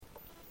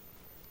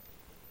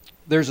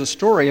There's a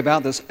story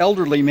about this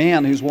elderly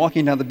man who's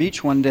walking down the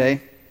beach one day,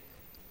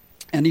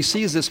 and he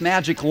sees this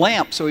magic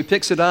lamp, so he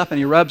picks it up and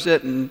he rubs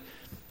it, and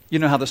you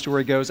know how the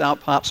story goes.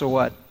 Out pops a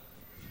what?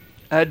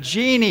 A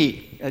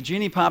genie. A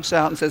genie pops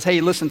out and says,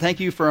 "Hey, listen,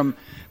 thank you for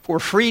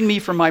freeing me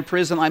from my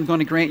prison. I'm going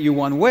to grant you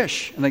one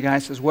wish." And the guy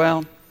says, "Well,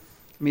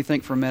 let me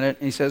think for a minute."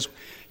 And he says,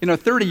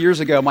 30 years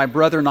ago, my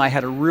brother and I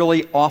had a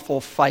really awful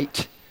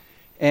fight,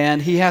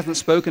 and he hasn't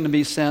spoken to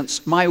me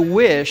since. My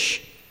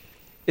wish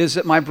is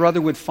that my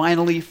brother would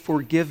finally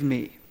forgive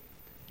me."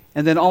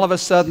 And then all of a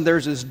sudden,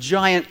 there's this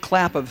giant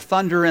clap of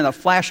thunder and a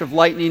flash of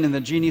lightning, and the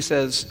genie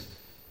says,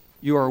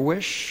 "Your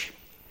wish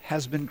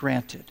has been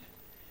granted."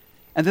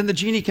 And then the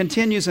genie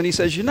continues and he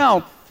says,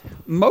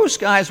 most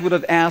guys would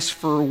have asked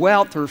for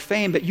wealth or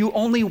fame, but you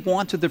only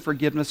wanted the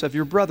forgiveness of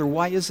your brother.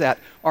 Why is that?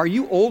 Are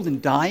you old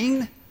and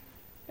dying?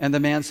 And the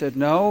man said,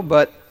 "No,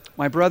 but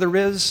my brother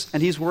is,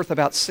 and he's worth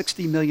about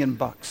 $60 million.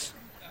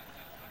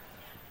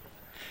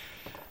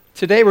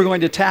 Today we're going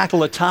to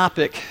tackle a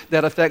topic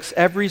that affects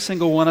every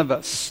single one of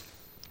us: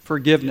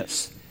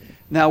 forgiveness.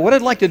 Now, what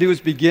I'd like to do is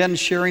begin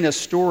sharing a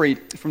story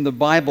from the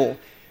Bible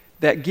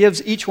that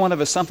gives each one of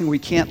us something we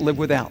can't live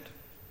without: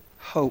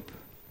 hope.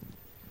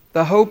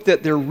 The hope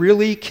that there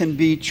really can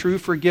be true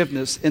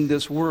forgiveness in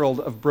this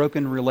world of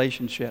broken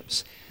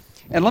relationships.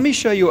 And let me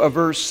show you a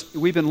verse.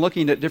 We've been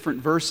looking at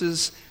different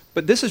verses,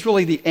 but this is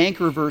really the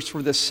anchor verse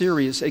for this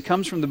series. It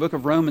comes from the book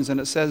of Romans, and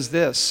it says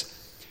this: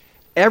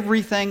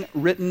 everything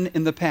written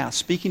in the past,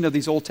 speaking of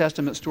these Old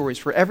Testament stories,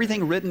 for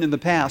everything written in the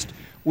past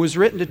was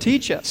written to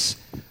teach us,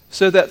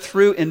 so that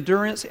through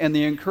endurance and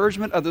the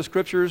encouragement of the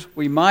Scriptures,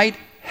 we might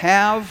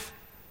have,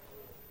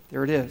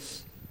 there it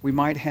is, we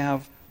might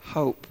have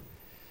hope.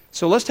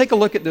 So let's take a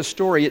look at this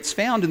story. It's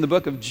found in the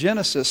book of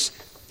Genesis,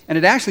 and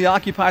it actually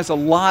occupies a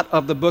lot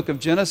of the book of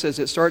Genesis.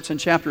 It starts in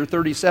chapter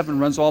 37,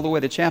 runs all the way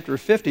to chapter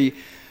 50,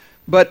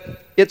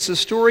 but it's a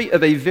story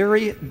of a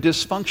very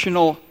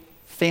dysfunctional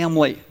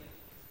family.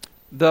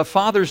 The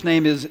father's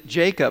name is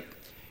Jacob,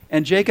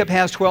 and Jacob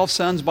has 12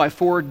 sons by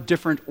 4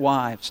 different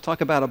wives.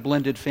 Talk about a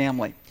blended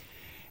family.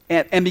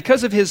 And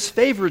because of his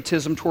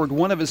favoritism toward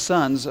one of his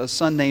sons, a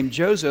son named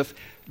Joseph,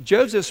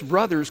 Joseph's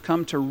brothers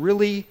come to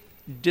really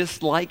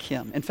dislike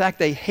him. In fact,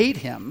 they hate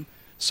him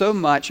so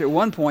much at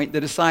one point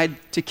they decide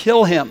to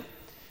kill him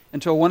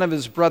until one of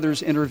his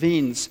brothers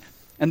intervenes.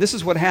 And this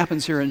is what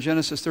happens here in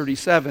Genesis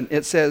 37.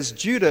 It says,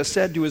 Judah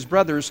said to his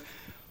brothers,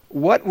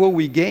 "What will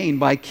we gain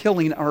by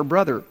killing our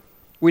brother?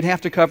 We'd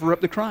have to cover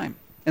up the crime.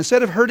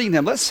 Instead of hurting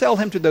him, let's sell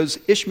him to those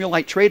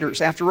Ishmaelite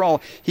traders. After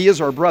all, he is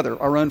our brother,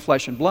 our own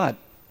flesh and blood."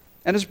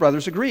 And his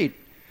brothers agreed.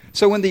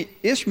 So when the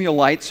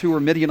Ishmaelites, who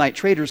were Midianite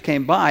traders,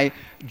 came by,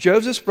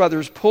 Joseph's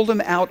brothers pulled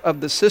him out of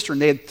the cistern.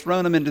 They had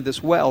thrown him into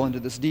this well, into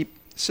this deep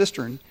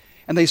cistern,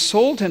 and they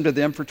sold him to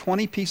them for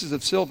 20 pieces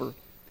of silver.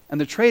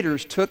 And the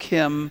traders took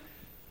him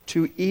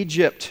to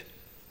Egypt.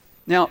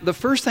 Now, the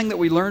first thing that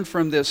we learn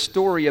from this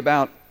story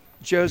about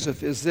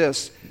Joseph is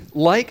this: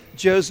 like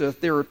Joseph,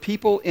 there are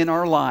people in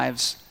our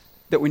lives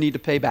that we need to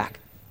pay back.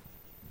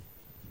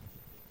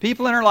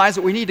 People in our lives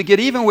that we need to get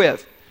even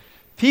with.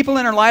 People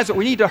in our lives that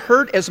we need to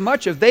hurt as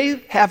much as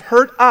they have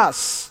hurt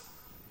us.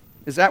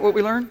 Is that what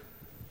we learn?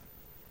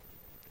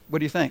 What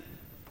do you think?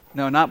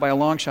 No, not by a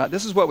long shot.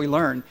 This is what we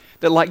learn: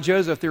 that like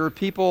Joseph, there are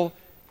people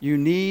you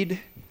need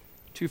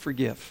to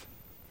forgive.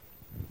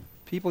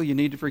 People you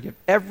need to forgive.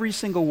 Every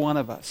single one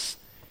of us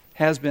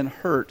has been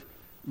hurt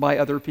by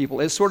other people.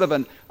 It's sort of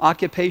an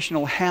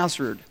occupational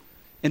hazard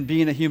in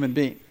being a human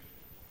being.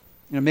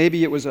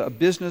 Maybe it was a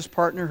business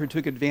partner who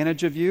took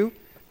advantage of you.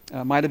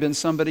 Might have been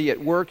somebody at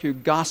work who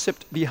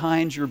gossiped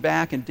behind your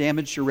back and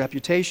damaged your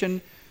reputation.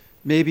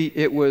 Maybe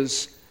it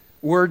was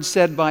words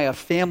said by a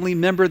family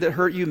member that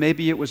hurt you.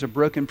 Maybe it was a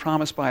broken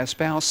promise by a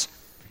spouse.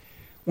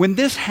 When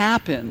this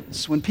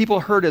happens, when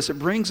people hurt us, it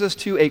brings us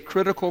to a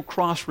critical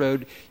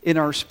crossroad in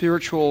our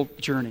spiritual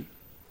journey.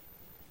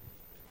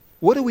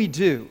 What do we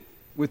do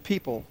with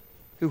people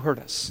who hurt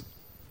us?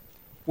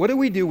 What do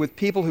we do with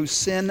people who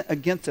sin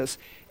against us?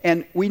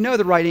 And we know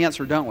the right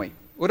answer, don't we?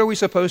 What are we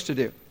supposed to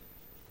do?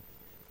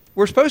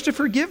 We're supposed to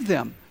forgive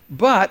them.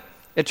 But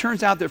it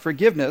turns out that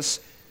forgiveness,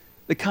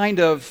 the kind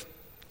of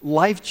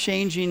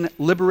life-changing,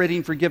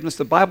 liberating forgiveness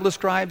the Bible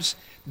describes,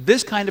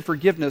 this kind of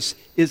forgiveness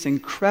is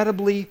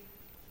incredibly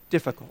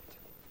difficult.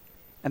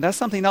 And that's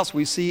something else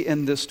we see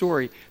in this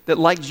story, that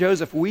like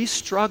Joseph, we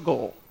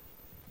struggle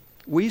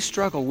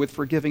with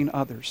forgiving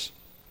others.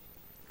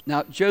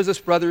 Now, Joseph's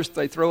brothers,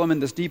 they throw him in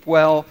this deep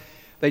well.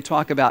 They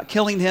talk about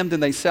killing him,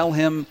 then they sell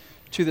him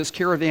to this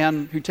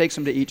caravan who takes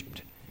him to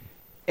Egypt.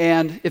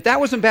 And if that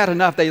wasn't bad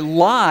enough, they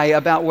lie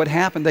about what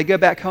happened. They go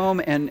back home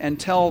and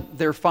tell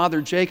their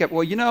father Jacob,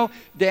 "Well,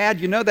 Dad,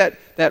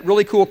 that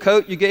really cool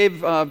coat you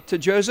gave to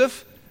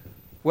Joseph?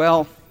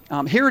 Well,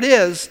 here it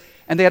is."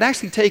 And they had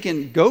actually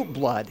taken goat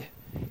blood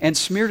and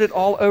smeared it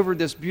all over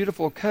this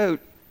beautiful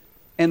coat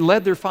and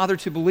led their father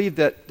to believe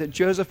that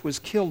Joseph was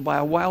killed by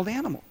a wild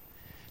animal.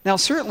 Now,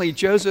 certainly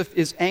Joseph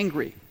is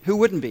angry. Who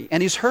wouldn't be?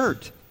 And he's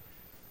hurt.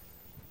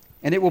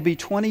 And it will be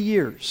 20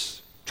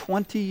 years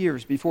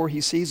before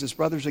he sees his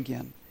brothers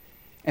again.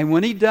 And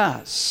when he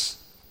does,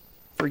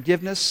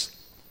 forgiveness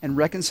and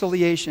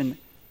reconciliation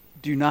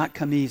do not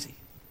come easy.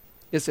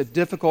 It's a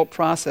difficult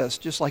process,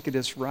 just like it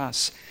is for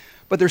us.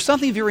 But there's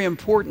something very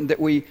important that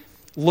we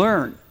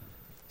learn,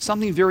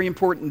 something very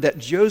important that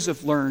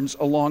Joseph learns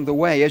along the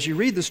way. As you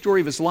read the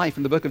story of his life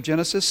in the book of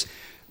Genesis,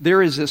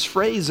 there is this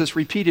phrase that's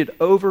repeated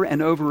over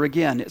and over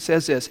again. It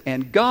says this,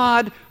 "And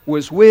God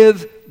was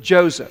with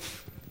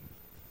Joseph."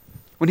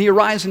 When he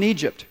arrives in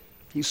Egypt,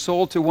 he's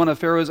sold to one of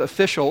Pharaoh's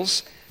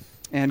officials,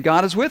 and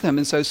God is with him.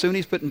 And so soon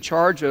he's put in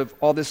charge of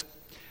all this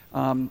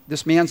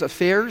man's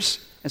affairs.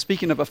 And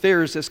speaking of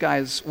affairs, this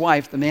guy's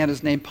wife, the man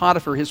is named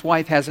Potiphar. His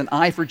wife has an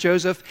eye for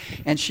Joseph,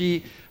 and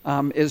she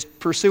is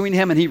pursuing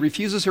him, and he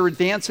refuses her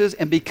advances.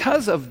 And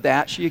because of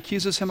that, she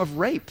accuses him of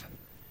rape.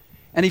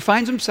 And he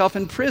finds himself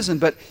in prison.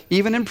 But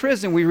even in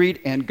prison, we read,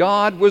 "And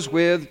God was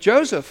with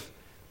Joseph."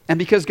 And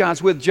because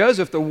God's with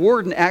Joseph, the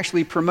warden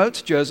actually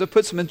promotes Joseph,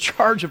 puts him in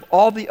charge of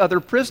all the other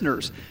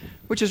prisoners,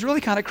 which is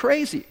really kind of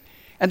crazy.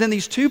 And then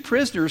these two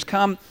prisoners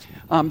come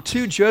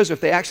to Joseph.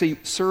 They actually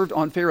served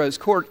on Pharaoh's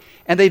court,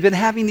 and they've been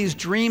having these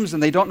dreams,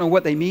 and they don't know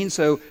what they mean,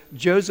 so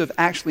Joseph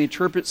actually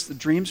interprets the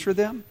dreams for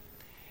them.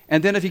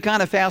 And then if you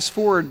kind of fast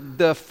forward,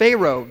 the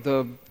Pharaoh,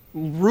 the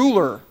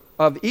ruler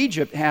of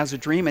Egypt, has a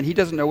dream, and he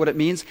doesn't know what it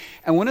means.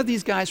 And one of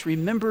these guys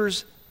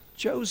remembers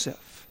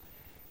Joseph.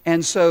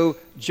 And so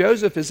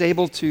Joseph is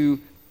able to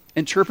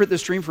interpret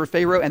this dream for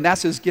Pharaoh, and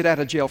that's his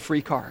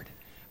get-out-of-jail-free card.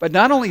 But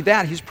not only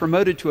that, he's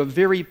promoted to a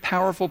very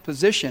powerful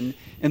position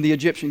in the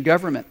Egyptian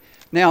government.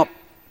 Now,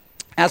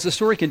 as the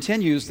story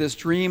continues, this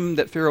dream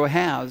that Pharaoh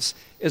has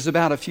is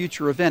about a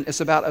future event. It's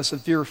about a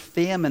severe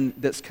famine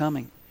that's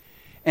coming.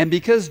 And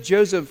because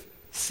Joseph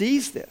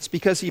sees this,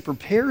 because he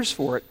prepares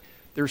for it,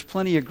 there's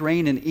plenty of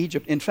grain in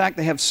Egypt. In fact,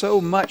 they have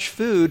so much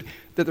food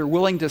that they're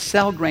willing to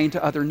sell grain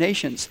to other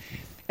nations.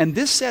 And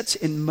this sets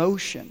in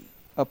motion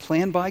a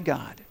plan by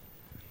God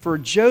for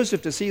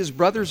Joseph to see his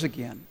brothers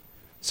again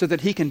so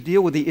that he can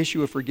deal with the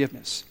issue of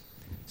forgiveness.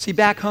 See,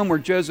 back home where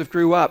Joseph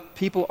grew up,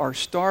 people are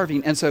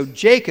starving. And so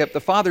Jacob,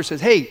 the father,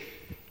 says, "Hey,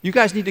 you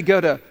guys need to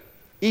go to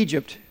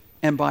Egypt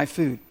and buy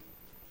food."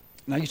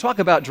 Now, you talk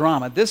about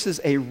drama. This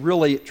is a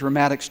really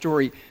dramatic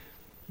story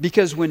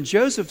because when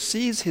Joseph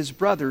sees his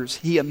brothers,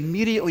 he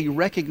immediately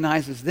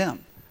recognizes them,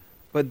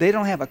 but they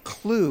don't have a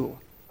clue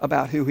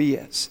about who he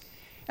is.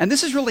 And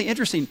this is really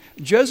interesting.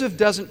 Joseph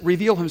doesn't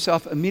reveal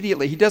himself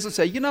immediately. He doesn't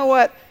say, "You know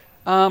what?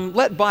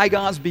 Let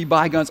bygones be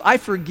bygones. I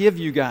forgive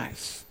you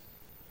guys."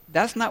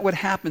 That's not what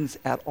happens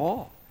at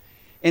all.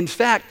 In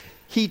fact,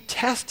 he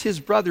tests his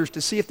brothers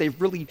to see if they've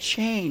really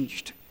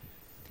changed.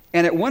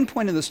 And at one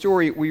point in the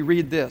story, we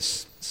read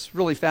this. It's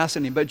really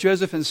fascinating. But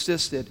Joseph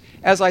insisted,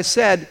 "As I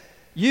said,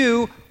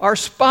 you are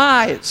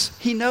spies."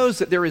 He knows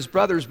that they're his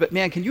brothers, but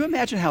man, can you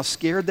imagine how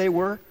scared they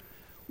were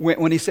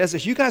when he says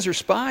this? "You guys are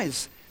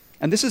spies.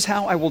 And this is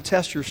how I will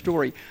test your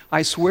story.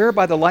 I swear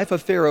by the life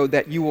of Pharaoh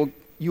that you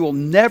will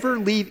never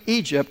leave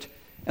Egypt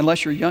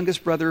unless your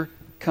youngest brother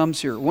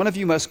comes here. One of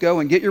you must go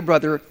and get your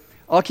brother.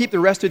 I'll keep the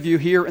rest of you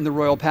here in the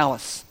royal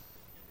palace."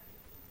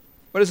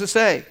 What does it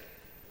say?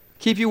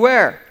 Keep you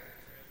where?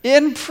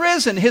 In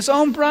prison, his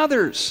own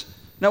brothers.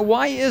 Now,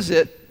 why is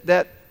it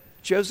that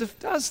Joseph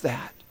does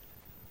that?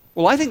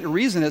 Well, I think the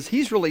reason is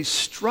he's really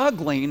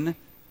struggling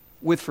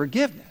with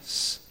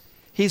forgiveness.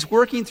 He's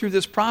working through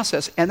this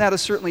process, and that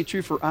is certainly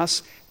true for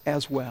us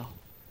as well.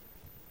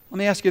 Let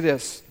me ask you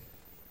this.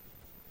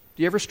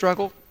 Do you ever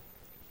struggle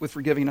with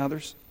forgiving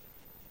others?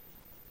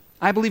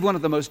 I believe one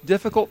of the most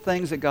difficult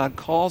things that God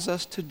calls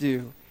us to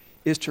do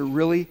is to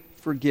really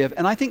forgive.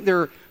 And I think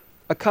there are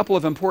a couple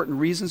of important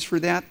reasons for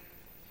that.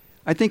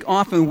 I think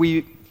often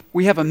we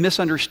have a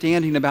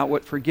misunderstanding about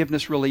what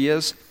forgiveness really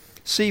is.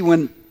 See,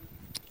 when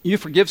you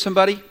forgive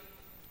somebody,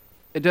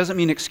 it doesn't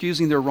mean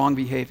excusing their wrong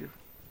behavior.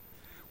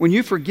 When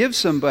you forgive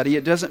somebody,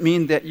 it doesn't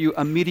mean that you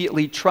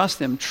immediately trust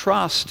them.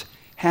 Trust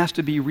has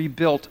to be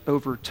rebuilt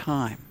over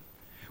time.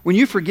 When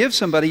you forgive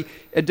somebody,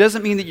 it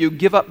doesn't mean that you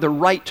give up the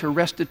right to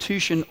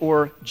restitution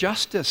or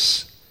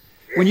justice.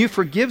 When you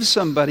forgive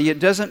somebody, it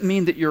doesn't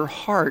mean that your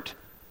heart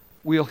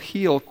will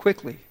heal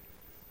quickly.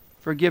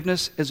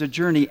 Forgiveness is a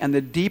journey, and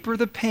the deeper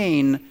the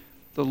pain,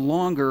 the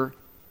longer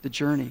the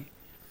journey.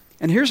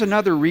 And here's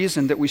another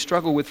reason that we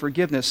struggle with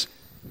forgiveness.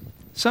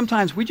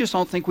 Sometimes we just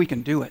don't think we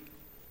can do it.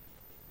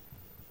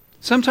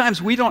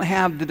 Sometimes we don't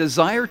have the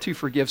desire to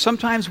forgive.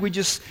 Sometimes we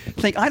just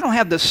think, I don't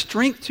have the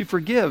strength to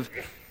forgive.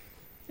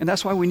 And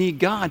that's why we need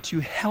God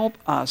to help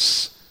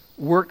us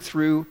work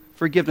through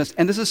forgiveness.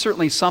 And this is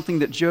certainly something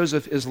that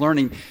Joseph is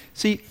learning.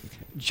 See,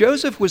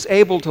 Joseph was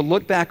able to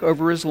look back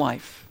over his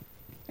life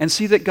and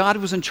see that God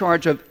was in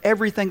charge of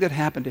everything that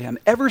happened to him.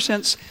 Ever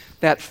since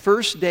that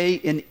first day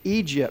in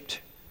Egypt,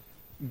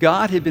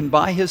 God had been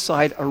by his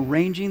side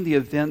arranging the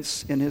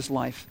events in his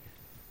life.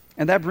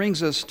 And that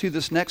brings us to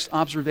this next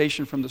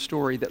observation from the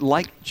story, that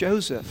like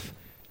Joseph,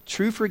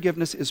 true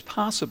forgiveness is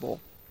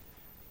possible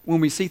when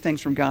we see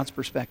things from God's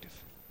perspective.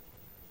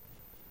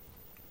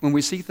 When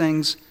we see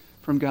things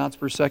from God's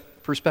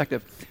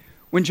perspective.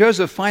 When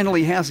Joseph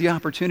finally has the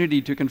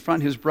opportunity to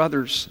confront his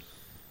brothers,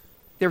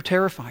 they're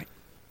terrified.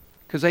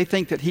 because they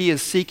think that he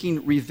is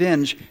seeking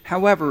revenge.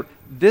 However,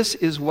 this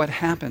is what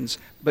happens.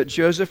 But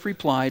Joseph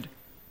replied,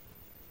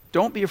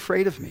 "Don't be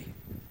afraid of me.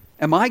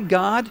 Am I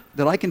God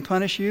that I can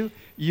punish you?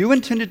 You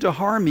intended to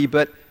harm me,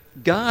 but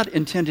God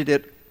intended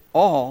it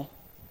all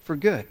for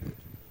good.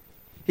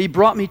 He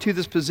brought me to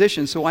this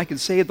position so I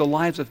could save the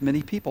lives of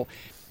many people."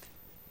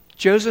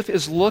 Joseph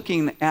is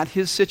looking at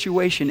his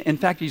situation. In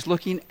fact, he's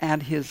looking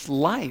at his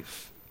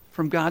life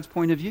from God's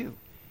point of view.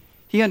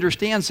 He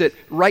understands that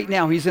right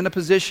now he's in a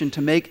position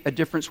to make a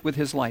difference with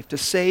his life, to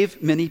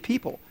save many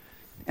people.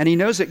 And he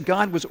knows that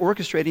God was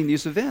orchestrating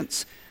these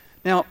events.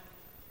 Now,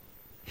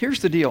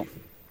 here's the deal.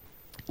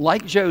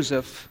 Like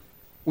Joseph,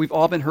 we've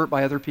all been hurt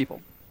by other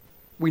people.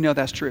 We know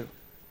that's true.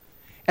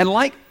 And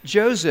like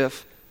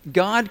Joseph,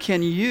 God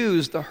can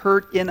use the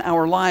hurt in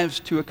our lives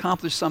to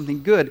accomplish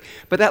something good.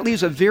 But that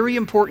leaves a very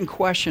important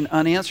question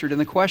unanswered.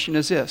 And the question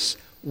is this: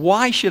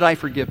 why should I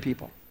forgive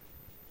people?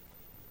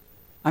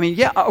 I mean,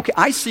 yeah, okay,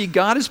 I see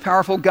God is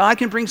powerful. God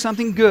can bring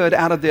something good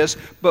out of this.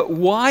 But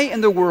why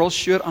in the world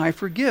should I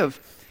forgive?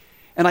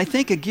 And I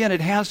think, again,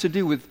 it has to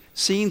do with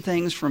seeing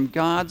things from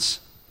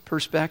God's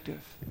perspective.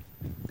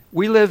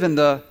 We live in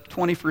the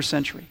 21st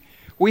century.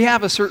 We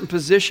have a certain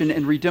position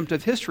in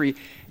redemptive history.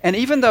 And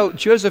even though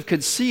Joseph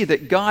could see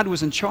that God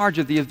was in charge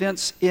of the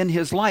events in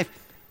his life,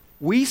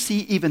 we see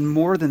even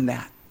more than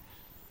that.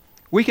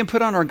 We can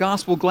put on our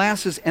gospel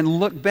glasses and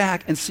look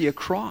back and see a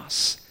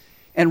cross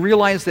and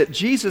realize that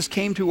Jesus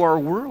came to our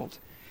world.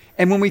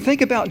 And when we think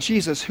about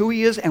Jesus, who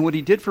he is and what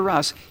he did for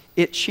us,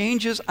 it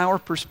changes our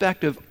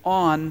perspective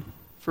on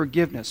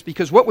forgiveness.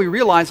 Because what we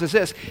realize is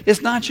this: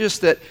 it's not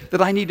just that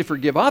I need to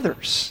forgive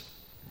others.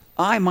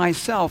 I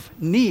myself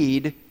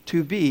need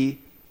to be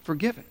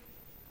forgiven.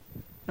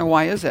 Now,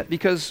 why is that?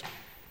 Because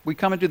we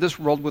come into this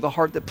world with a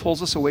heart that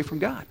pulls us away from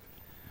God,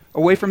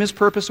 away from his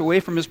purpose,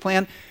 away from his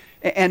plan.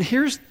 And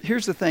here's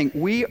the thing.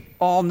 We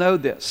all know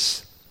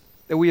this,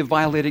 that we have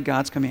violated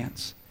God's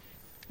commands.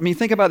 I mean,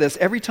 think about this.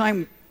 Every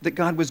time that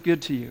God was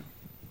good to you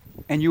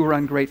and you were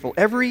ungrateful,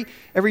 every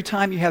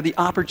time you had the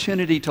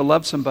opportunity to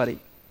love somebody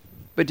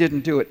but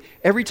didn't do it,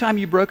 every time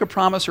you broke a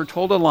promise or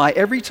told a lie,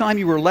 every time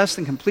you were less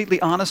than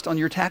completely honest on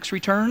your tax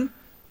return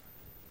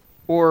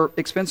or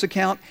expense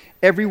account,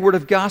 every word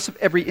of gossip,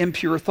 every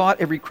impure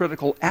thought, every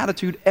critical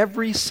attitude,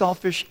 every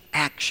selfish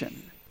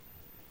action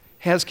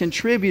has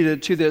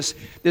contributed to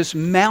this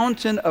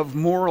mountain of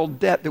moral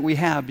debt that we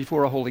have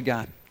before a holy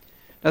God.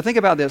 Now think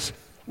about this.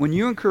 When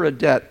you incur a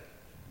debt,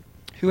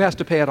 who has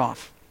to pay it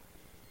off?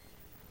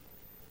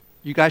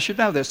 You guys should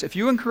know this. If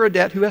you incur a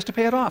debt, who has to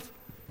pay it off?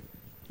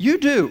 You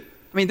do.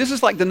 I mean, this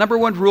is like the number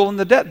one rule in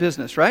the debt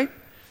business, right?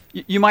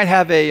 You might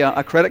have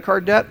a credit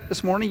card debt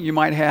this morning. You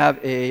might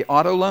have a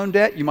auto loan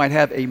debt. You might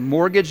have a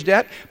mortgage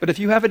debt. But if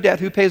you have a debt,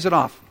 who pays it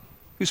off?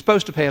 Who's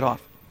supposed to pay it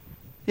off?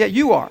 Yeah,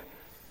 you are.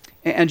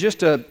 And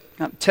just to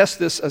test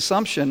this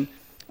assumption,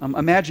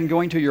 imagine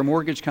going to your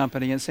mortgage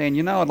company and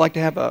saying, I'd like to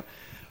have a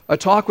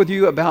talk with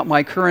you about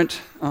my current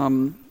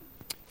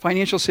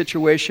financial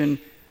situation.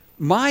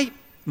 My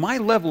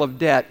level of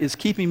debt is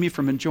keeping me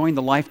from enjoying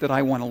the life that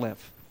I want to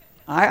live.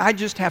 I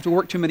just have to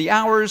work too many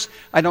hours.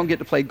 I don't get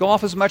to play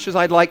golf as much as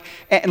I'd like.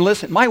 And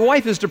listen, my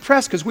wife is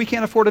depressed because we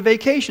can't afford a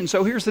vacation.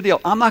 So here's the deal.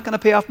 I'm not going to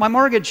pay off my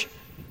mortgage.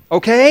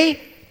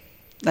 Okay?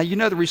 Now, you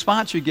know the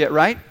response you get,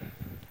 right?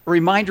 A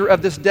reminder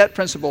of this debt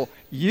principle.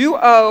 You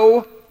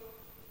owe.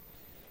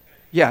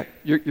 Yeah,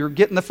 you're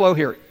getting the flow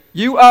here.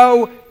 You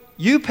owe,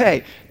 you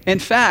pay. In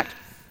fact,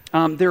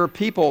 there are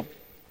people,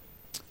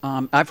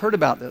 I've heard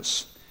about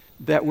this,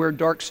 that wear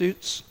dark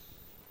suits.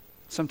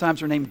 Sometimes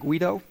they're named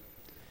Guido.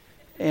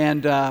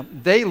 And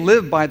they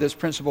live by this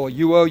principle,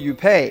 you owe, you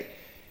pay.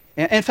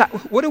 And in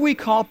fact, what do we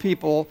call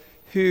people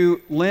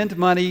who lend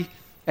money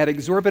at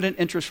exorbitant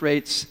interest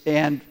rates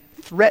and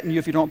threaten you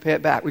if you don't pay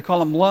it back? We call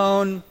them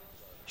loan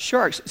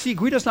sharks. See,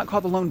 Guido's not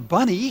called the loan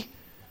bunny,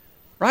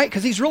 right?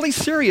 Because he's really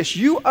serious.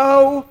 You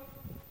owe,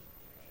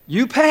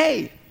 you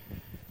pay.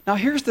 Now,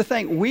 here's the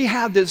thing. We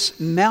have this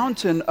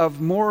mountain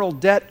of moral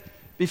debt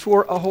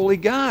before a holy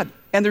God.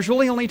 And there's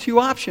really only two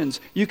options.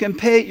 You can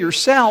pay it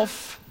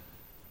yourself,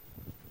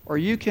 or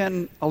you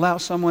can allow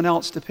someone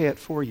else to pay it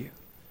for you.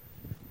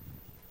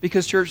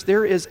 Because, church,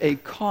 there is a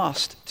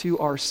cost to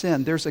our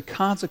sin. There's a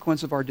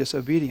consequence of our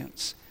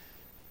disobedience.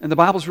 And the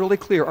Bible's really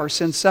clear. Our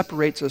sin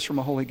separates us from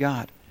a holy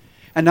God.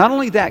 And not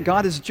only that,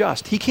 God is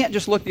just. He can't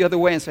just look the other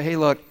way and say, hey,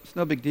 look, it's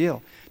no big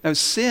deal. No,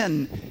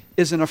 sin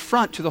is an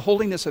affront to the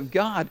holiness of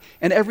God,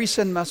 and every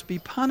sin must be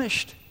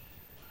punished.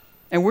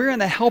 And we're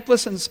in a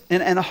helpless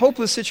and a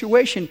hopeless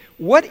situation.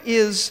 What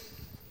is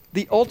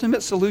the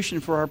ultimate solution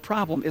for our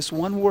problem? It's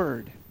one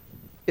word.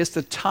 It's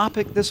the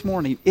topic this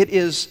morning. It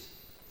is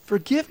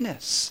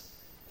forgiveness.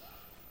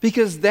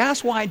 Because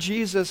that's why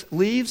Jesus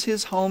leaves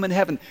his home in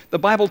heaven. The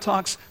Bible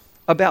talks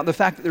about the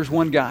fact that there's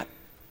one God.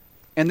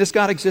 And this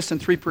God exists in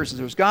three persons.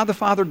 There's God the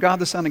Father, God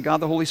the Son, and God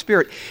the Holy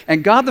Spirit.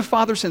 And God the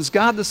Father sends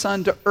God the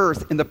Son to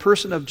earth in the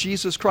person of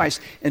Jesus Christ.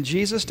 And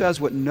Jesus does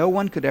what no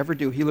one could ever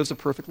do. He lives a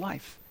perfect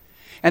life.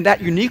 And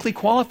that uniquely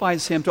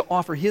qualifies him to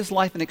offer his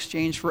life in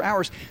exchange for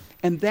ours.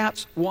 And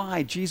that's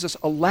why Jesus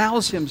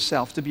allows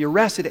himself to be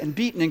arrested and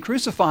beaten and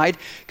crucified,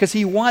 because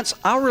he wants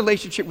our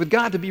relationship with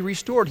God to be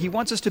restored. He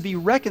wants us to be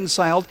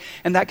reconciled,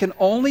 and that can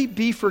only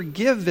be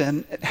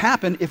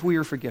happen if we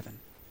are forgiven.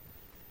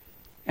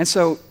 And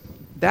so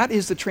that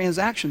is the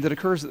transaction that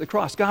occurs at the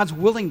cross. God's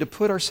willing to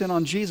put our sin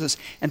on Jesus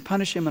and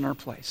punish him in our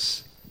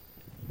place.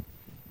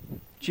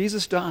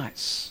 Jesus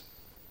dies,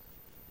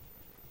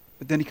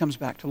 but then he comes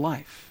back to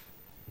life.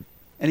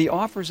 And he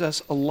offers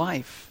us a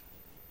life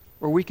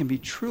where we can be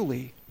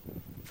truly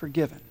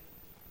forgiven.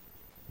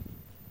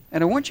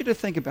 And I want you to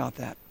think about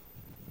that.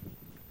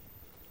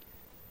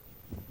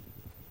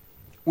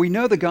 We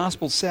know the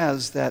gospel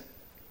says that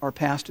our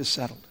past is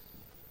settled,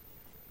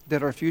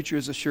 that our future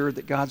is assured,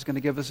 that God's going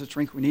to give us the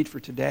strength we need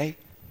for today.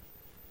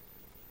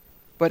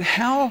 But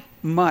how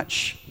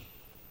much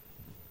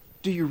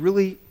do you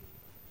really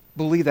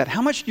believe that?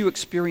 How much do you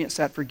experience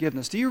that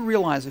forgiveness? Do you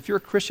realize, if you're a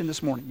Christian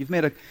this morning, you've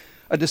made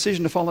a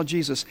decision to follow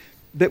Jesus,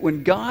 that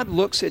when God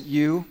looks at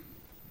you,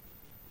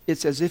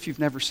 it's as if you've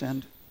never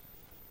sinned?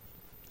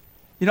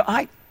 You know,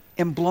 I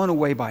am blown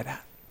away by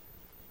that.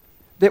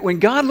 That when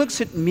God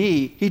looks at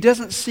me, he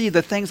doesn't see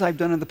the things I've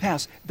done in the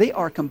past. They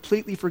are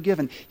completely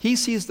forgiven. He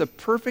sees the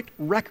perfect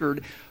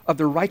record of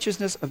the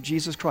righteousness of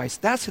Jesus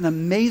Christ. That's an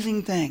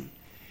amazing thing.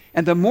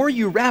 And the more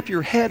you wrap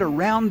your head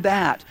around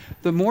that,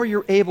 the more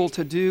you're able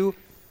to do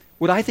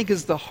what I think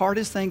is the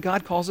hardest thing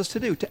God calls us to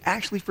do, to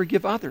actually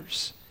forgive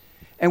others.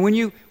 And when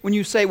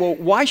you say, well,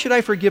 why should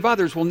I forgive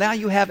others? Well, now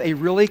you have a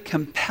really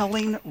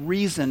compelling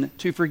reason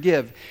to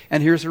forgive.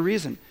 And here's the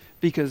reason.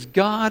 Because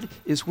God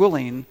is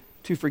willing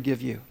to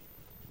forgive you.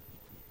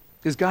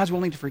 Because God's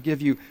willing to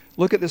forgive you.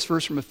 Look at this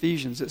verse from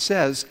Ephesians. It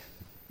says,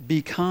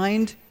 be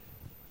kind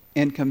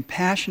and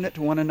compassionate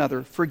to one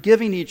another,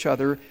 forgiving each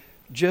other,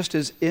 just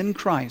as in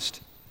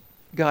Christ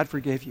God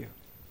forgave you.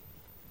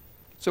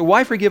 So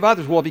why forgive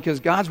others? Well, because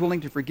God's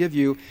willing to forgive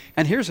you.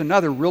 And here's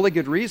another really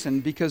good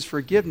reason, because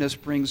forgiveness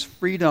brings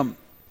freedom.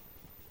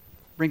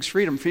 Brings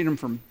freedom. Freedom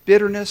from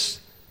bitterness,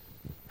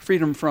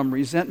 freedom from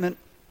resentment.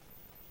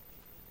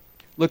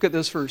 Look at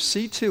this verse.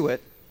 See to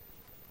it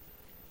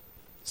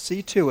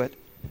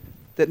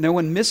that no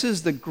one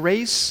misses the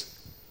grace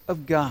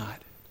of God,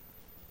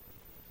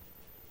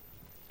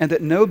 and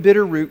that no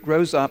bitter root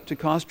grows up to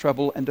cause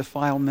trouble and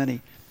defile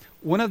many.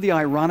 One of the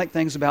ironic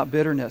things about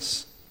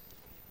bitterness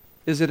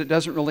is that it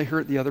doesn't really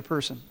hurt the other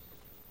person.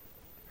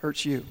 It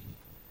hurts you.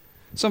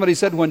 Somebody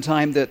said one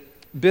time that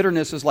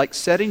bitterness is like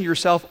setting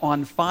yourself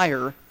on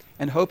fire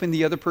and hoping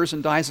the other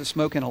person dies of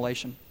smoke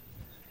inhalation.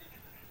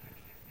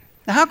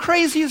 Now, how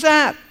crazy is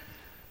that?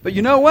 But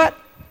you know what?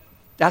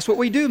 That's what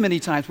we do many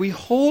times. We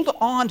hold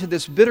on to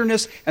this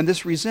bitterness and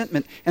this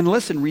resentment. And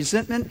listen,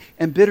 resentment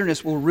and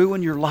bitterness will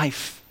ruin your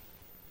life.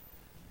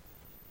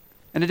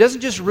 And it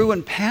doesn't just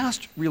ruin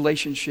past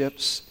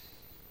relationships,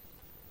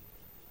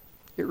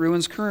 it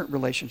ruins current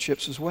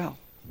relationships as well.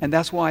 And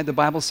that's why the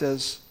Bible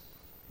says,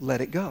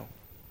 let it go.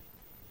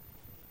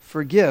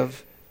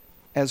 Forgive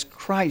as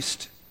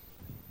Christ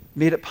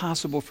made it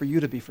possible for you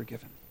to be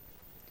forgiven.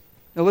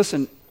 Now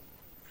listen,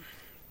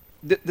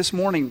 this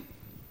morning,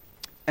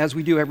 as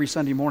we do every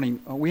Sunday morning,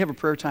 we have a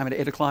prayer time at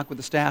 8 o'clock with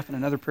the staff and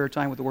another prayer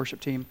time with the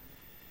worship team.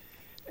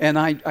 And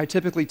I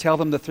typically tell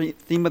them the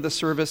theme of the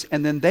service,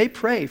 and then they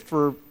pray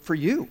for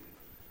you,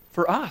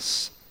 for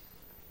us.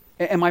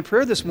 And my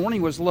prayer this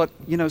morning was, look,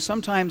 you know,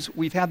 sometimes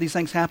we've had these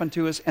things happen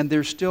to us, and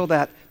there's still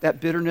that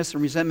bitterness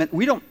and resentment.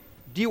 We don't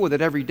deal with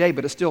it every day,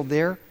 but it's still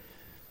there.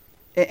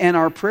 And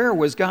our prayer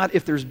was, God,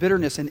 if there's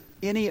bitterness in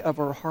any of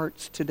our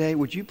hearts today,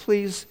 would you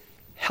please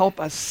help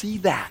us see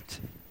that?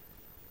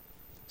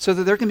 So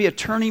that there can be a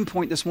turning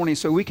point this morning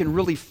so we can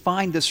really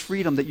find this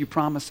freedom that you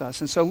promise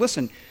us. And so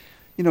listen,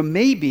 you know,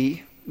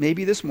 maybe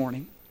this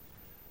morning,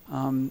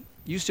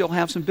 you still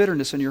have some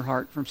bitterness in your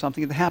heart from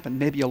something that happened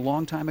maybe a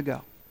long time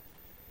ago.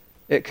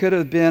 It could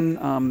have been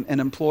an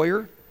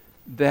employer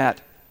that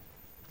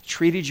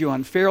treated you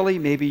unfairly.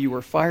 Maybe you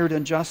were fired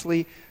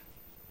unjustly.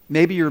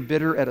 Maybe you're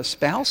bitter at a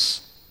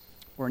spouse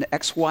or an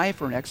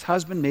ex-wife or an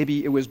ex-husband.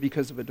 Maybe it was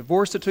because of a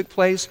divorce that took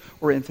place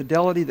or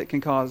infidelity that can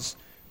cause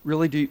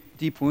really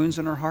deep wounds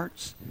in our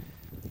hearts.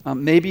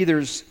 Maybe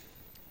there's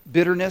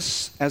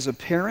bitterness as a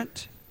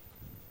parent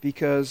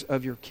because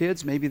of your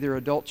kids. Maybe they're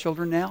adult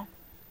children now,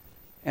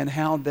 and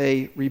how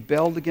they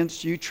rebelled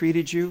against you,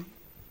 treated you.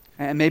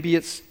 And maybe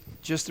it's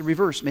just the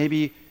reverse.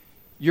 Maybe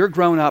you're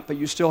grown up, but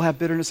you still have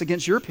bitterness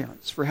against your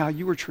parents for how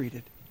you were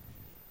treated.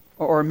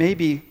 Or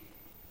maybe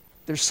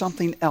there's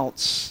something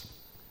else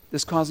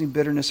that's causing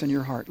bitterness in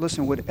your heart.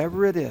 Listen,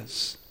 whatever it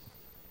is,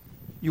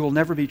 you will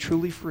never be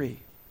truly free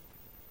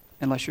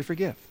unless you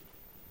forgive.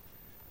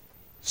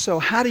 So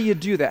how do you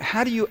do that?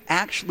 How do you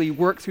actually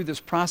work through this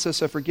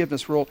process of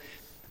forgiveness? Well,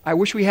 I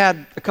wish we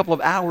had a couple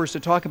of hours to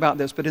talk about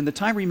this, but in the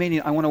time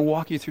remaining, I want to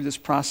walk you through this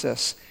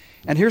process.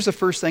 And here's the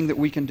first thing that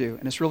we can do,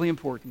 and it's really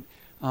important.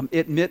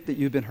 Admit that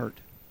you've been hurt.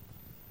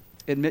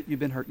 Admit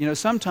you've been hurt. You know,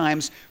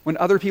 sometimes when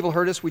other people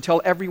hurt us, we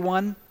tell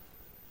everyone,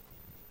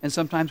 and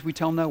sometimes we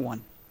tell no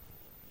one.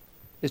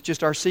 It's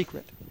just our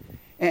secret.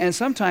 And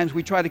sometimes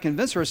we try to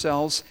convince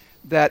ourselves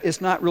that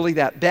it's not really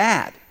that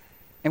bad.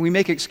 And we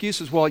make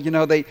excuses, well,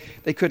 they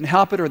couldn't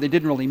help it or they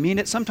didn't really mean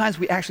it. Sometimes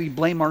we actually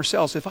blame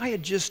ourselves. If I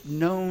had just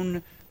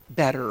known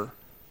better,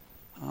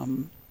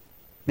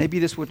 maybe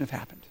this wouldn't have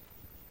happened.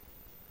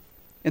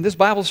 In this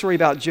Bible story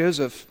about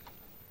Joseph,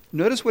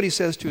 notice what he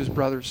says to his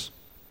brothers.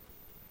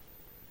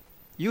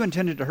 You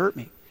intended to hurt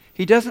me.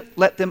 He doesn't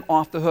let them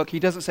off the hook. He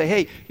doesn't say,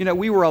 hey,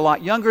 we were a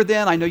lot younger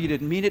then. I know you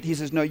didn't mean it. He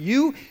says, no,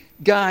 you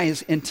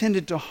guys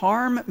intended to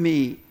harm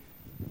me,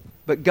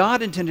 but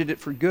God intended it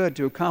for good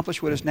to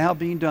accomplish what is now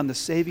being done, the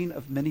saving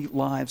of many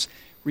lives.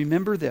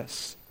 Remember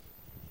this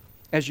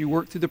as you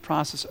work through the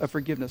process of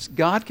forgiveness.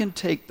 God can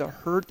take the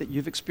hurt that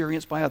you've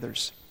experienced by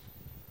others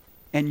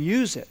and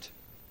use it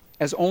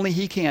as only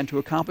He can to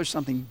accomplish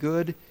something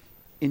good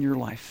in your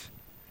life.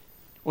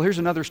 Well, here's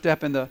another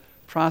step in the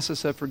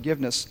process of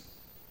forgiveness.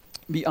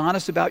 Be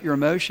honest about your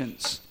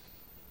emotions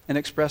and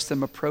express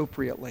them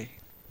appropriately.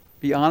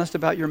 Be honest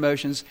about your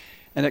emotions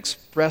and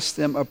express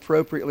them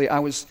appropriately. I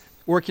was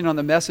working on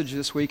the message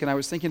this week, and I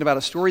was thinking about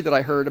a story that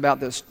I heard about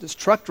this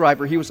truck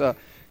driver. He was a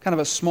kind of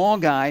a small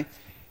guy,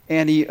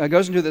 and he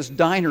goes into this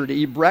diner to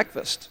eat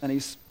breakfast, and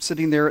he's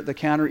sitting there at the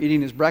counter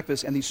eating his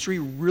breakfast, and these three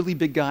really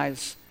big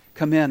guys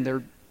come in.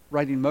 They're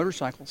riding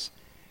motorcycles,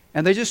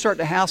 and they just start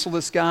to hassle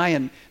this guy,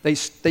 and they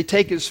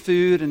take his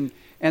food, and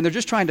they're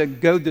just trying to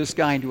goad this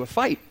guy into a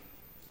fight.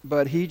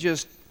 But he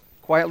just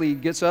quietly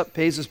gets up,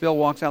 pays his bill,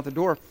 walks out the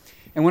door.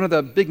 And one of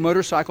the big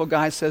motorcycle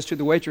guys says to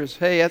the waitress,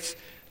 hey, that's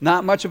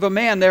not much of a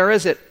man there,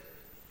 is it?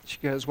 She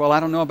goes, well, I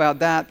don't know about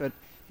that, but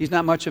he's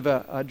not much of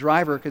a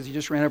driver because he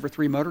just ran over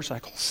 3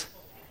 motorcycles.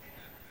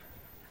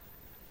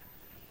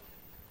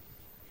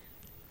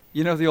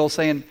 You know the old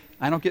saying,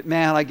 I don't get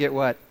mad, I get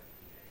what?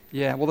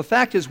 Yeah, well, the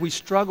fact is we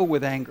struggle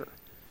with anger.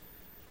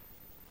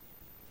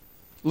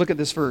 Look at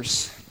this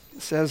verse.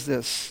 It says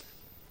this,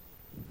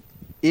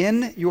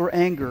 in your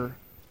anger,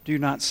 do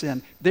not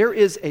sin. There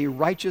is a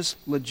righteous,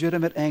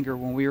 legitimate anger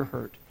when we are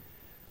hurt.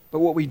 But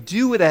what we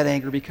do with that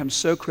anger becomes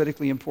so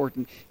critically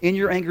important. In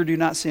your anger, do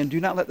not sin.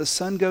 Do not let the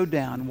sun go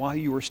down while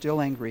you are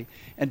still angry,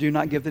 and do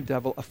not give the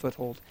devil a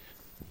foothold.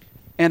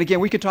 And again,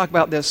 we could talk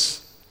about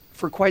this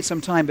for quite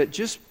some time, but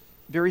just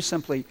very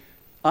simply,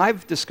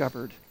 I've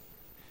discovered,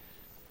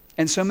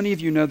 and so many of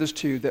you know this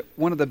too, that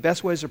one of the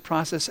best ways to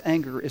process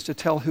anger is to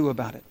tell who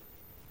about it?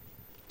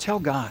 Tell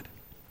God.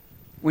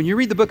 When you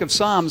read the book of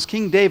Psalms,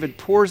 King David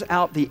pours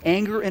out the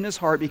anger in his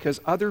heart because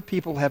other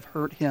people have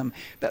hurt him.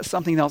 That's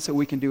something else that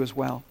we can do as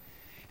well.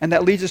 And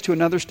that leads us to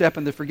another step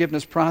in the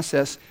forgiveness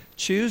process.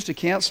 Choose to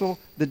cancel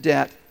the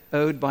debt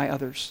owed by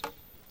others.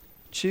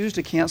 Choose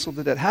to cancel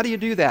the debt. How do you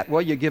do that?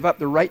 Well, you give up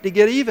the right to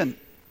get even.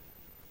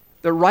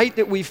 The right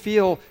that we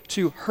feel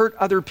to hurt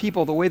other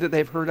people the way that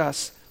they've hurt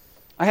us.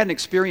 I had an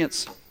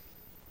experience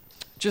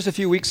just a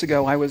few weeks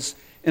ago. I was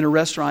in a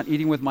restaurant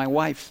eating with my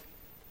wife.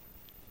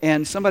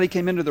 And somebody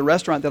came into the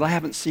restaurant that I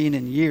haven't seen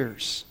in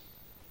years.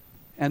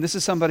 And this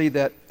is somebody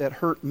that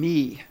hurt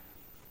me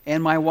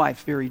and my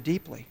wife very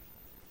deeply.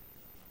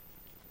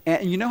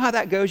 And you know how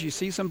that goes? You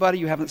see somebody,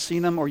 you haven't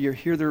seen them, or you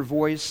hear their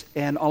voice,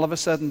 and all of a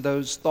sudden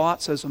those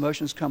thoughts, those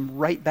emotions come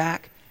right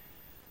back.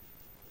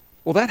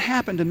 Well, that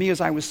happened to me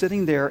as I was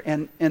sitting there,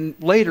 and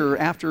later,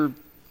 after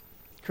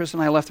Chris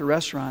and I left the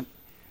restaurant,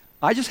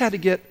 I just had to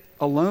get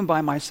alone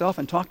by myself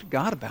and talk to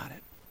God about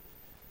it.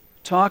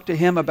 Talk to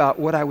Him about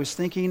what I was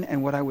thinking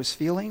and what I was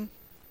feeling.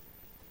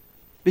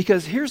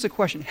 Because here's the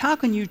question, how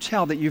can you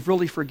tell that you've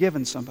really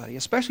forgiven somebody,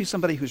 especially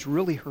somebody who's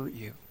really hurt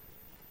you?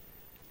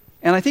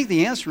 And I think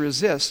the answer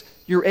is this,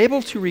 you're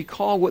able to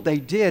recall what they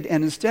did,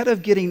 and instead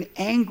of getting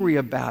angry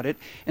about it,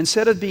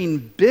 instead of being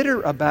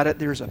bitter about it,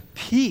 there's a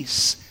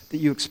peace that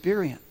you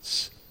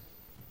experience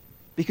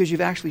because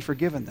you've actually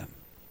forgiven them.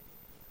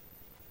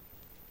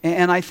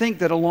 And I think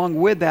that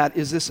along with that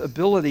is this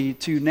ability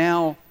to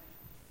now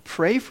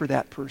pray for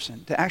that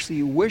person, to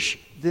actually wish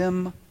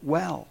them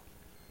well.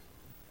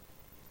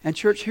 And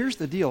church, here's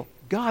the deal.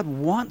 God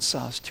wants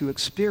us to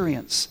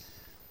experience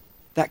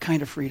that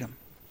kind of freedom.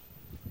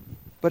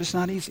 But it's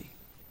not easy.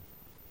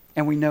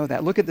 And we know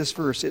that. Look at this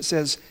verse. It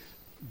says,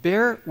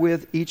 bear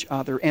with each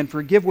other and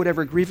forgive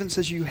whatever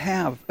grievances you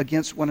have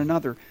against one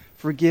another.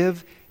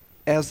 Forgive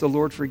as the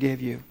Lord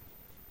forgave you.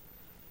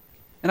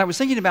 And I was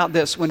thinking about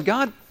this. When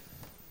God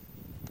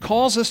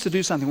calls us to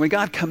do something, when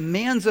God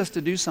commands us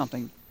to do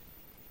something,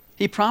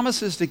 He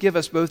promises to give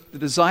us both the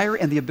desire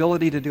and the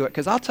ability to do it.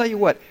 Because I'll tell you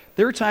what,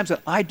 there are times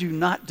that I do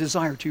not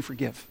desire to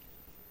forgive.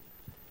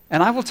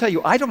 And I will tell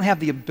you, I don't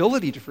have the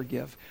ability to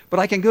forgive. But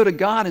I can go to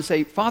God and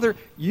say, Father,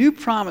 you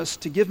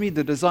promised to give me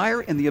the desire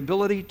and the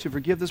ability to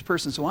forgive this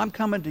person. So I'm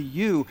coming to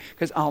you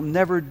because I'll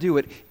never do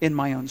it in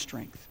my own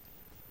strength.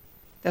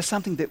 That's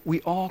something that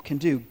we all can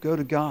do. Go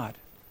to God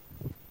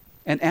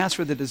and ask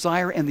for the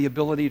desire and the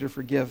ability to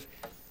forgive.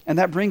 And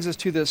that brings us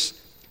to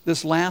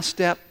this last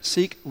step,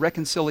 seek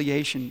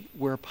reconciliation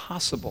where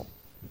possible.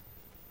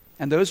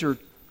 And those are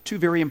two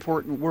very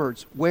important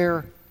words,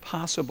 where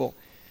possible.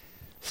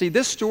 See,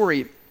 this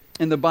story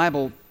in the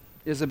Bible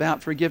is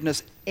about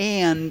forgiveness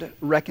and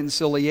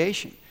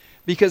reconciliation.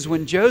 Because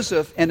when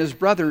Joseph and his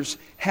brothers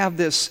have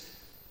this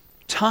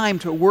time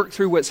to work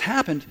through what's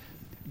happened,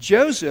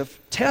 Joseph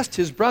tests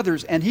his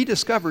brothers and he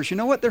discovers, you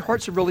know what, their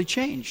hearts have really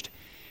changed.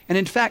 And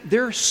in fact,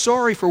 they're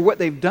sorry for what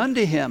they've done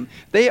to him.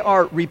 They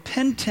are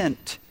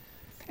repentant.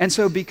 And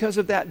so because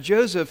of that,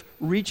 Joseph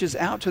reaches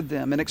out to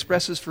them and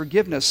expresses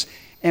forgiveness.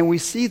 And we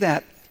see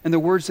that in the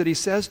words that he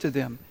says to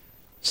them.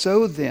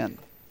 So then,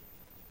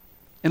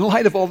 in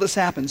light of all this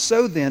happened,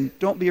 so then,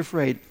 don't be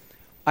afraid.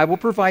 I will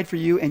provide for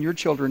you and your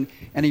children.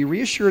 And he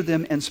reassured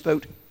them and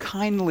spoke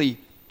kindly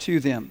to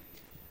them.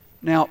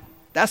 Now,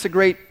 that's a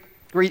great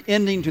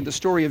ending to the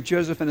story of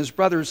Joseph and his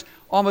brothers.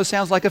 Almost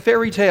sounds like a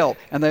fairy tale.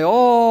 And they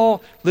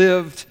all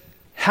lived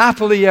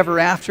happily ever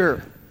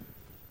after.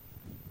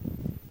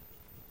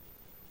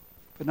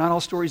 But not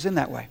all stories end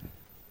that way.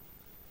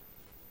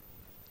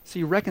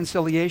 See,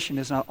 reconciliation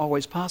is not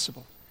always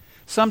possible.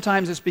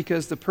 Sometimes it's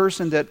because the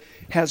person that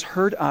has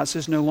hurt us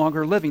is no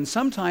longer living.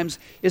 Sometimes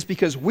it's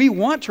because we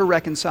want to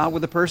reconcile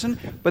with the person,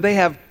 but they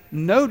have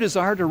no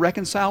desire to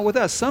reconcile with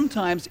us.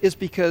 Sometimes it's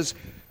because,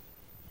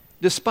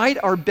 despite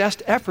our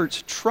best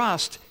efforts,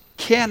 trust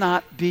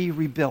cannot be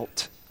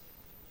rebuilt.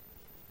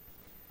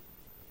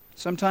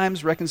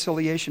 Sometimes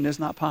reconciliation is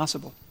not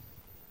possible.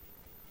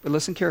 But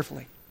listen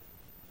carefully.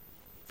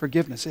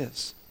 Forgiveness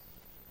is.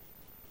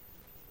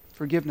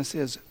 Forgiveness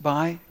is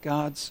by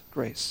God's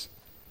grace.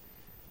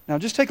 Now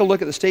just take a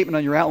look at the statement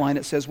on your outline.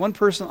 It says, one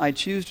person I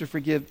choose to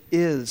forgive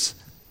is.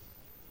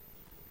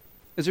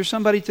 Is there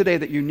somebody today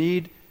that you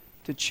need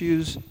to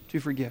choose to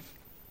forgive?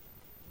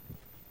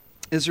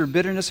 Is there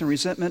bitterness and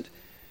resentment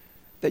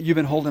that you've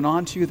been holding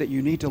on to that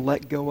you need to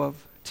let go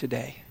of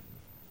today?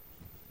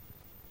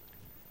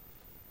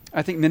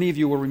 I think many of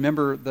you will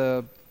remember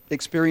the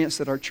experience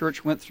that our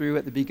church went through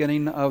at the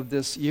beginning of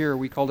this year.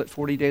 We called it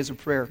 40 Days of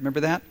Prayer. Remember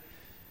that?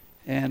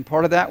 And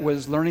part of that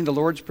was learning the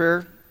Lord's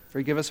Prayer,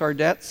 forgive us our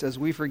debts as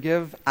we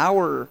forgive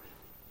our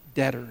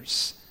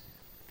debtors.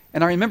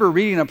 And I remember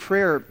reading a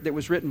prayer that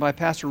was written by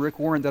Pastor Rick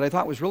Warren that I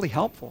thought was really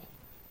helpful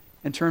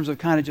in terms of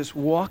kind of just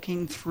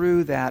walking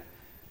through that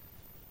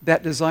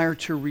desire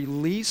to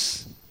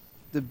release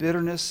the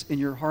bitterness in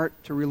your heart,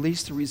 to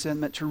release the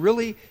resentment, to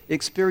really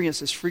experience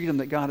this freedom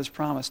that God has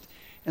promised.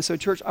 And so,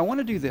 church, I want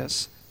to do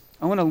this.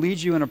 I want to lead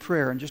you in a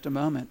prayer in just a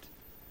moment.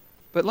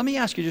 But let me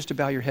ask you just to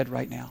bow your head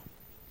right now.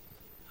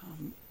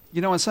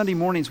 On Sunday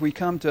mornings we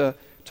come to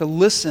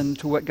listen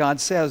to what God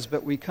says,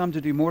 but we come to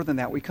do more than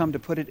that. We come to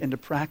put it into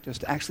practice,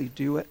 to actually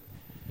do it.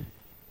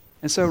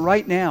 And so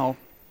right now,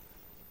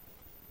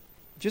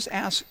 just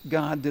ask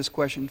God this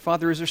question.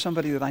 Father, is there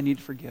somebody that I need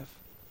to forgive?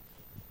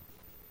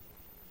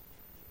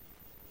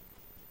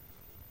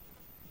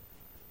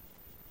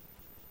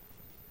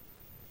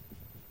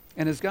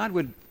 And as God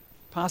would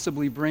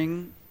possibly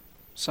bring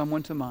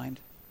someone to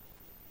mind,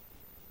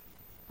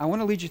 I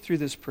want to lead you through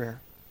this prayer.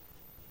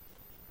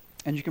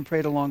 And you can pray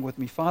it along with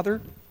me.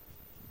 Father,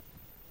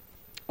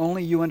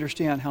 only you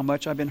understand how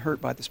much I've been hurt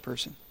by this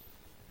person.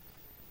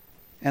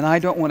 And I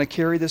don't want to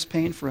carry this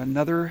pain for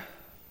another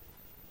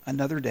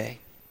day.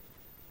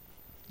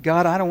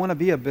 God, I don't want to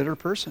be a bitter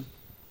person.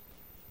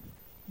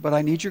 But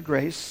I need your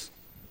grace.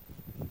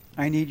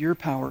 I need your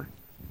power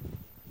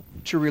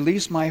to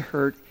release my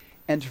hurt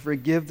and to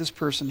forgive this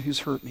person who's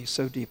hurt me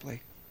so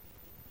deeply.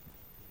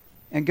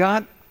 And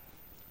God,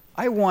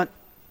 I want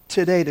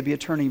today to be a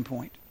turning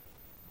point.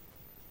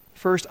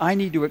 First, I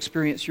need to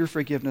experience your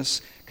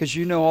forgiveness because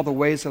you know all the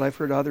ways that I've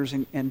hurt others.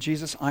 And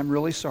Jesus, I'm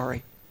really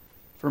sorry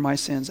for my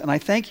sins. And I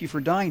thank you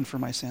for dying for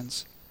my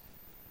sins.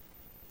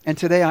 And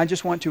today I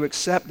just want to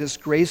accept this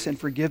grace and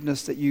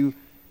forgiveness that you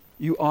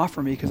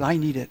offer me because I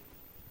need it.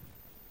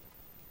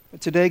 But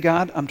today,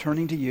 God, I'm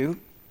turning to you.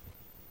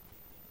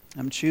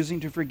 I'm choosing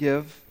to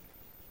forgive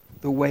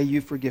the way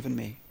you've forgiven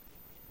me.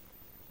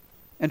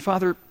 And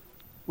Father,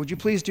 would you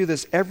please do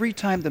this every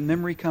time the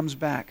memory comes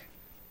back?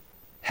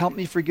 Help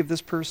me forgive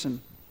this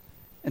person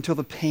until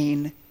the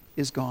pain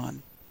is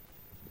gone.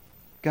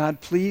 God,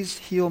 please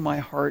heal my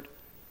heart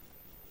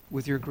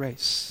with your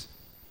grace.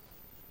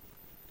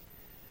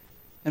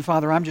 And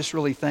Father, I'm just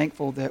really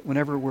thankful that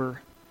whenever we're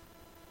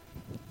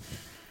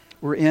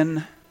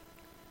in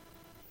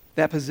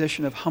that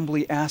position of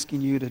humbly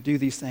asking you to do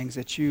these things,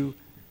 that you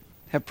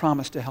have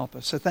promised to help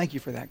us. So thank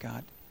you for that,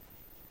 God.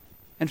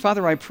 And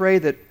Father, I pray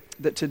that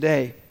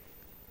today,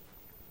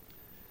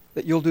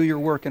 that you'll do your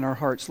work in our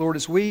hearts. Lord,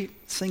 as we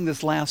sing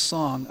this last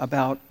song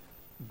about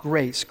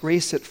grace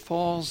that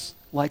falls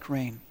like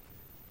rain,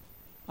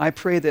 I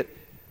pray that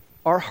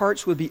our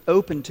hearts would be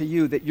open to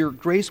you, that your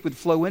grace would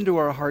flow into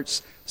our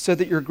hearts so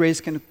that your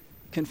grace can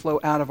flow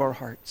out of our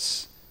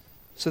hearts,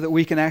 so that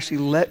we can actually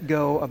let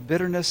go of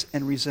bitterness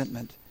and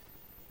resentment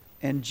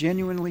and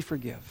genuinely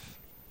forgive.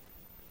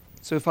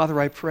 So, Father,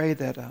 I pray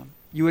that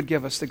you would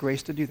give us the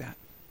grace to do that.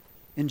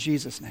 In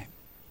Jesus' name.